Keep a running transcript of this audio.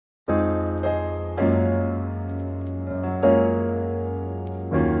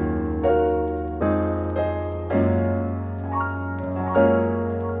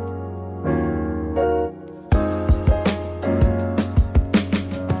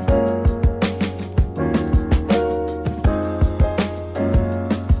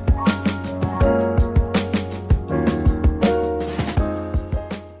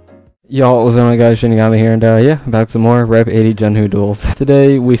Y'all, what's going on, guys? Shinigami here, and yeah, back to more Rep 80 Zhanhu duels.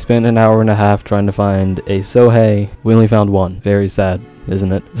 Today, we spent an hour and a half trying to find a SOHEI. We only found one. Very sad,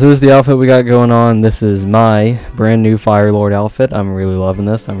 isn't it? So this is the outfit we got going on. This is my brand new Fire Lord outfit. I'm really loving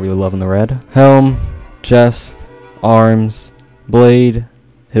this. I'm really loving the red. Helm, chest, arms, blade,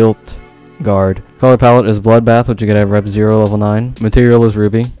 hilt, guard. Color palette is Bloodbath, which you get at Rep 0, level 9. Material is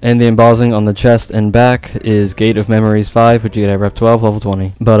Ruby. And the embossing on the chest and back is Gate of Memories 5, which you get at Rep 12, level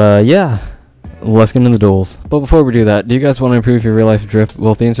 20. But yeah, let's get into the duels. But before we do that, do you guys want to improve your real life drip?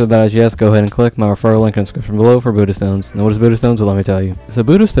 Well, if the answer to that is yes, go ahead and click my referral link in the description below for Buddha Stones. Now what is Buddha Stones? Well, let me tell you. So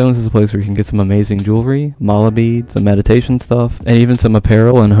Buddha Stones is a place where you can get some amazing jewelry, mala beads, some meditation stuff, and even some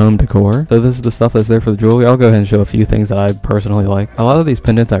apparel and home decor. So this is the stuff that's there for the jewelry. I'll go ahead and show a few things that I personally like. A lot of these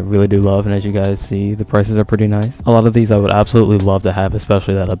pendants I really do love, and as you guys see, the prices are pretty nice. A lot of these I would absolutely love to have,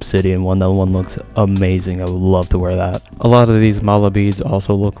 especially that obsidian one. That one looks amazing. I would love to wear that. A lot of these mala beads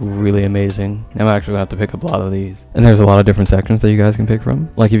also look really amazing. I'm actually gonna have to pick up a lot of these. And there's a lot of different sections that you guys can pick from.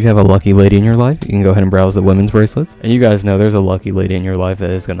 Like if you have a lucky lady in your life, you can go ahead and browse the women's bracelets. And you guys know there's a lucky lady in your life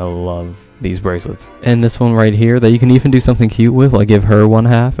that is gonna love these bracelets. And this one right here that you can even do something cute with, like give her one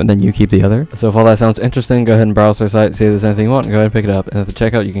half and then you keep the other. So if all that sounds interesting, go ahead and browse their site, see if there's anything you want, and go ahead and pick it up. And at the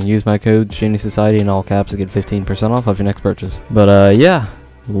checkout, you can use my code SHINISOCIETY in all caps to get 15% off of your next purchase. But yeah,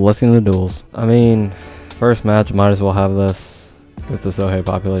 let's get into the duels. I mean, first match, might as well have this. If the SOHEI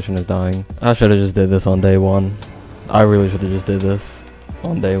population is dying. I should have just did this on day one. I really should have just did this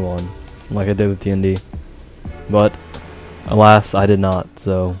on day one, like I did with Tiandi. But alas, I did not,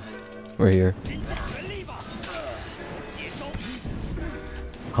 so we're here.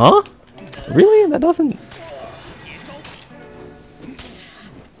 Huh? Really? That doesn't...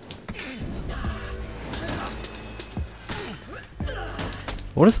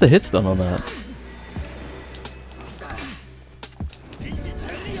 What is the hit stun on that?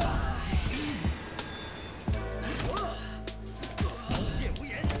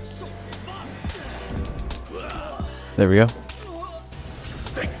 There we go.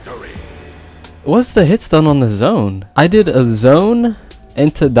 Victory. What's the hit stun on the zone? I did a zone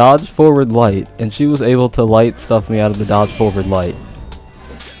into dodge forward light, and she was able to light stuff me out of the dodge forward light.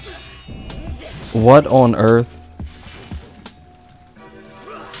 What on earth?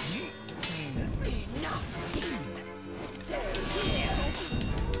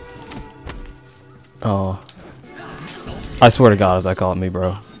 Oh. I swear to God if that caught me,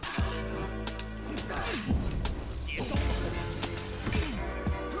 bro.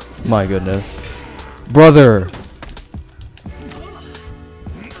 My goodness. Brother!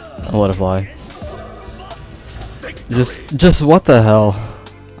 I'll let it fly. Just what the hell?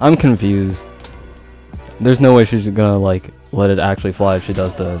 I'm confused. There's no way she's gonna, like, let it actually fly if she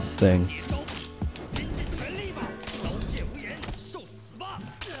does the thing.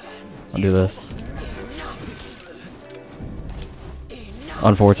 I'll do this.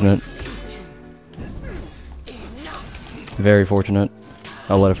 Unfortunate. Very fortunate.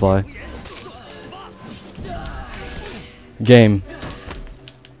 I'll let it fly. Game.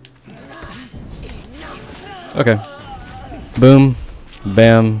 Okay. Boom.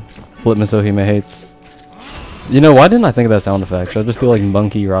 Bam. Flip Misohime hates. You know, why didn't I think of that sound effect? Should I just do like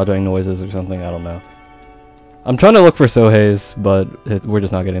monkey rajang noises or something? I don't know. I'm trying to look for SOHEIs, but we're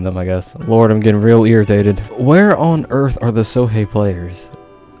just not getting them, I guess. Lord, I'm getting real irritated. Where on earth are the SOHEI players?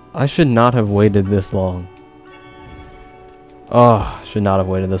 I should not have waited this long. Oh, should not have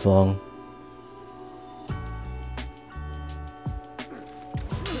waited this long.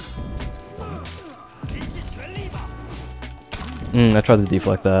 I tried to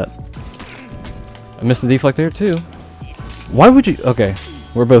deflect that. I missed the deflect there too. Why would you? Okay,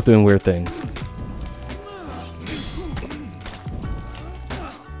 we're both doing weird things.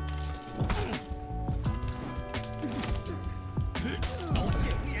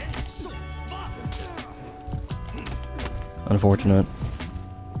 Unfortunate.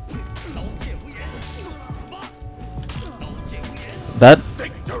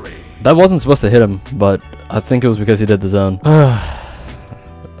 That wasn't supposed to hit him, but I think it was because he did the zone.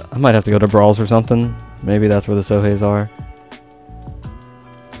 I might have to go to brawls or something. Maybe that's where the SOHEIs are.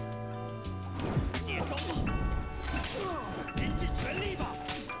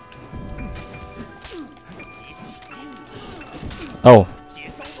 Oh.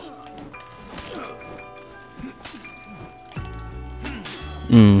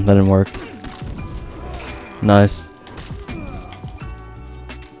 That didn't work. Nice.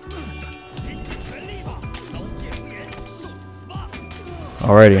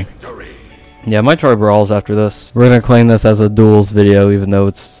 Alrighty. Yeah, I might try brawls after this. We're gonna claim this as a duels video, even though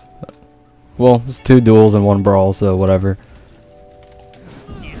it's... Well, it's 2 duels and 1 brawl, so whatever.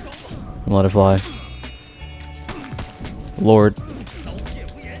 And let it fly. Lord.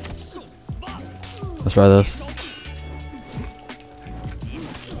 Let's try this.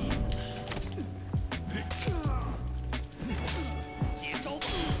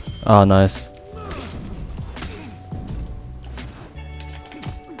 Oh, nice.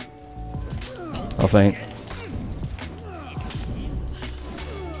 I'll faint.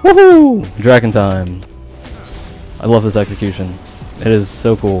 Woohoo! Dragon time. I love this execution. It is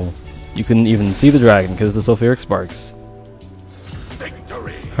so cool. You couldn't even see the dragon because of the sulfuric sparks.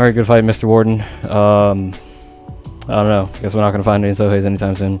 Alright, good fight, Mr. Warden. I don't know. Guess we're not going to find any SOHEIs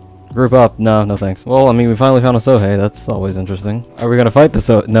anytime soon. Group up. No, no thanks. Well, I mean, we finally found a SOHEI. That's always interesting. Are we going to fight the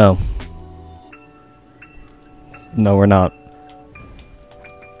SOHEI? No. No, we're not.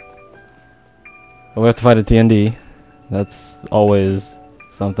 But we have to fight a Tiandi. That's always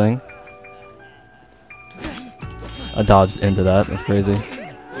something. I dodged into that. That's crazy.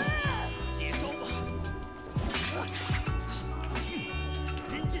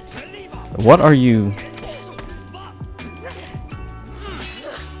 What are you?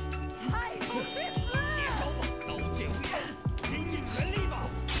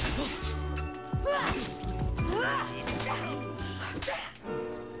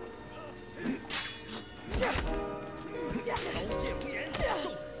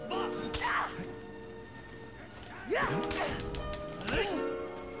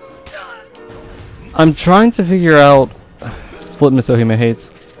 I'm trying to figure out. Flip Misohime hates.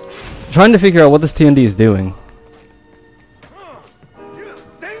 Trying to figure out what this Tiandi is doing.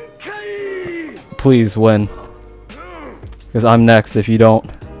 Please win. Because I'm next if you don't.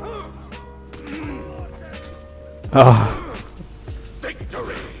 Oh.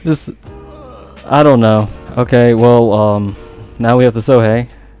 Just. I don't know. Okay, well, now we have the SOHEI.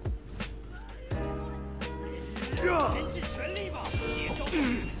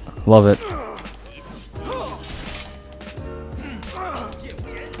 Love it.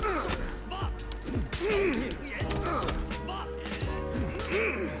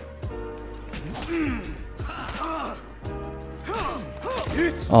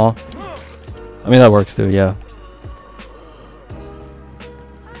 Oh, I mean that works too, yeah.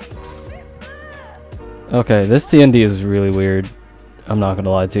 Okay, this Tiandi is really weird. I'm not gonna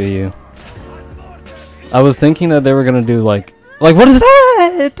lie to you. I was thinking that they were gonna do like what is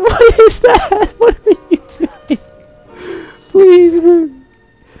that? What is that? What are you doing? Please,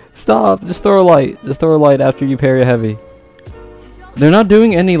 stop. Just throw a light. Just throw a light after you parry a heavy. They're not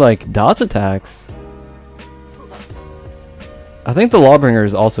doing any like dodge attacks. I think the Lawbringer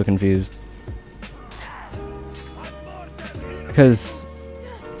is also confused. Because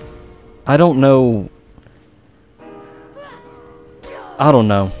I don't know. I don't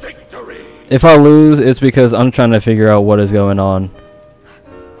know. If I lose, it's because I'm trying to figure out what is going on.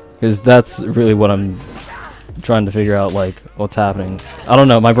 Because that's really what I'm trying to figure out, like, what's happening. I don't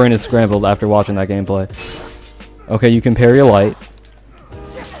know, my brain is scrambled after watching that gameplay. Okay, you can parry a light.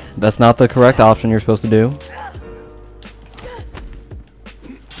 That's not the correct option you're supposed to do.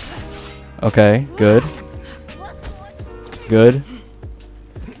 Okay, good. Good.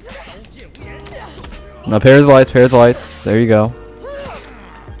 Now parry the lights, parry the lights. There you go.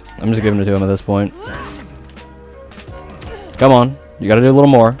 I'm just giving it to him at this point. Come on, you gotta do a little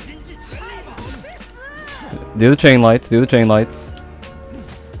more. Do the chain lights, do the chain lights.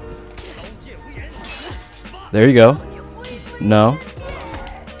 There you go. No.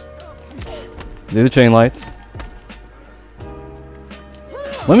 Do the chain lights.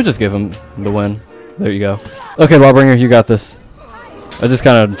 Let me just give him the win. There you go. Okay, Lawbringer, you got this. I just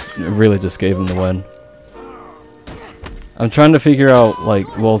kind of really just gave him the win. I'm trying to figure out, like,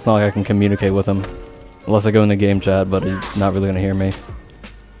 well, it's not like I can communicate with him. Unless I go in the game chat, but he's not really going to hear me.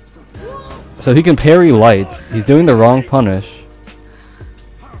 So he can parry lights. He's doing the wrong punish.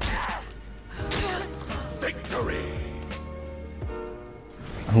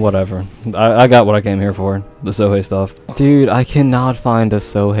 Whatever. I got what I came here for. The SOHEI stuff. Dude, I cannot find a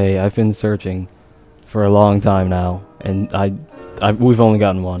SOHEI. I've been searching for a long time now. And we've only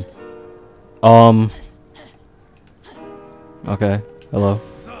gotten one. Okay. Hello.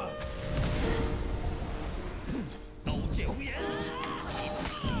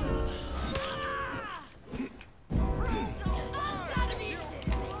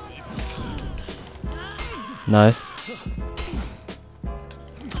 Nice.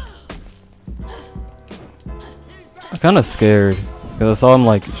 I'm kind of scared because I saw him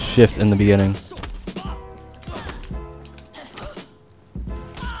like shift in the beginning.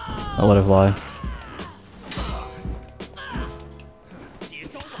 I'll let it fly.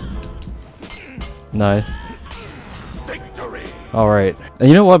 Nice. Alright. And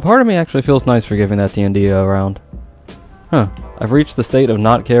you know what? Part of me actually feels nice for giving that Tiandi a round. Huh. I've reached the state of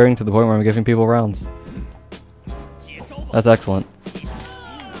not caring to the point where I'm giving people rounds. That's excellent.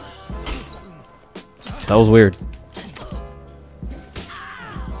 That was weird.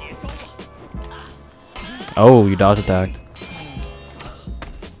 Oh, you dodge attacked.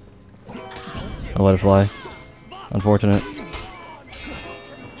 I'll let it fly. Unfortunate.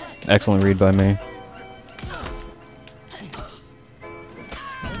 Excellent read by me.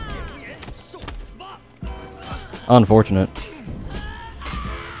 Unfortunate.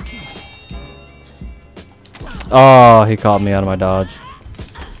 Oh, he caught me out of my dodge.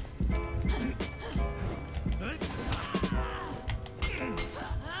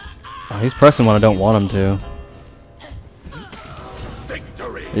 Oh, he's pressing when I don't want him to.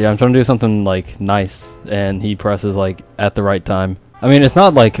 Yeah, I'm trying to do something like nice, and he presses like at the right time. I mean, it's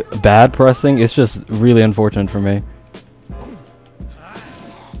not like bad pressing, it's just really unfortunate for me.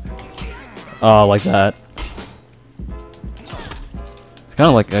 Oh, like that. It's kind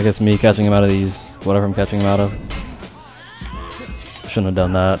of like, I guess, me catching him out of these, whatever I'm catching him out of. Shouldn't have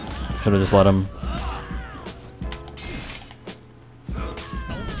done that. Should have just let him.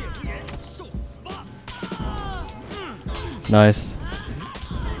 Nice.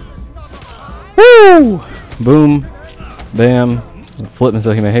 Woo! Boom. Bam. Flip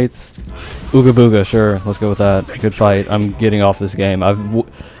SOHEI hates. Ooga booga, sure. Let's go with that. Good fight. I'm getting off this game.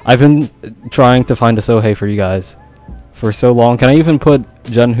 I've been trying to find a SOHEI for you guys for so long. Can I even put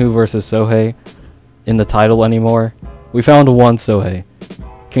Zhanhu versus SOHEI in the title anymore? We found one SOHEI.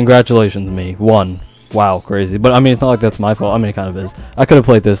 Congratulations, me. One. Wow, crazy. But I mean, it's not like that's my fault. I mean, it kind of is. I could have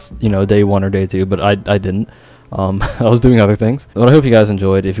played this, you know, day 1 or day 2, but I didn't. I was doing other things. But I hope you guys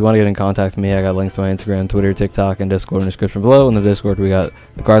enjoyed. If you want to get in contact with me, I got links to my Instagram, Twitter, TikTok, and Discord in the description below. In the Discord, we got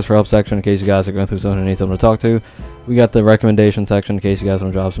the cards for help section in case you guys are going through something and need someone to talk to. We got the recommendation section in case you guys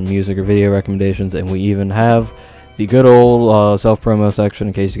want to drop some music or video recommendations. And we even have the good old self-promo section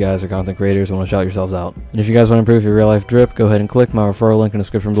in case you guys are content creators and want to shout yourselves out. And if you guys want to improve your real-life drip, go ahead and click my referral link in the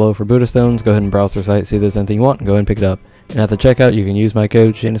description below for Buddha Stones. Go ahead and browse their site, see if there's anything you want, and go ahead and pick it up. And at the checkout, you can use my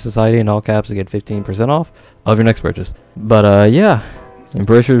code SHINISOCIETY in all caps to get 15% off of your next purchase. But yeah,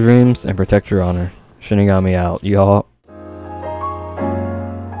 embrace your dreams and protect your honor. Shinigami out, y'all.